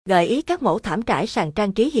Gợi ý các mẫu thảm trải sàn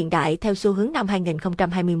trang trí hiện đại theo xu hướng năm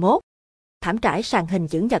 2021. Thảm trải sàn hình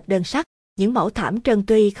chữ nhật đơn sắc. Những mẫu thảm trơn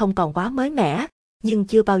tuy không còn quá mới mẻ, nhưng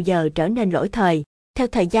chưa bao giờ trở nên lỗi thời. Theo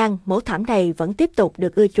thời gian, mẫu thảm này vẫn tiếp tục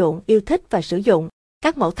được ưa chuộng, yêu thích và sử dụng.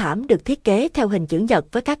 Các mẫu thảm được thiết kế theo hình chữ nhật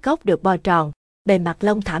với các góc được bo tròn. Bề mặt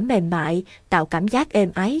lông thảm mềm mại, tạo cảm giác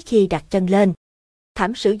êm ái khi đặt chân lên.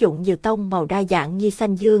 Thảm sử dụng nhiều tông màu đa dạng như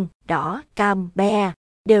xanh dương, đỏ, cam, be.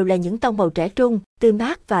 Đều là những tông màu trẻ trung, tươi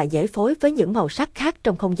mát và dễ phối với những màu sắc khác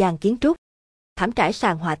trong không gian kiến trúc. Thảm trải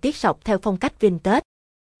sàn họa tiết sọc theo phong cách vintage.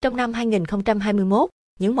 Trong năm 2021,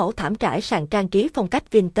 những mẫu thảm trải sàn trang trí phong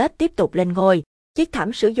cách vintage tiếp tục lên ngôi. Chiếc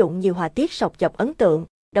thảm sử dụng nhiều họa tiết sọc dọc ấn tượng,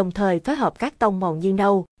 đồng thời phối hợp các tông màu như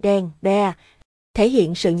nâu, đen, be, thể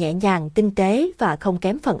hiện sự nhẹ nhàng, tinh tế và không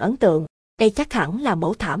kém phần ấn tượng. Đây chắc hẳn là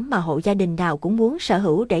mẫu thảm mà hộ gia đình nào cũng muốn sở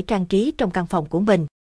hữu để trang trí trong căn phòng của mình.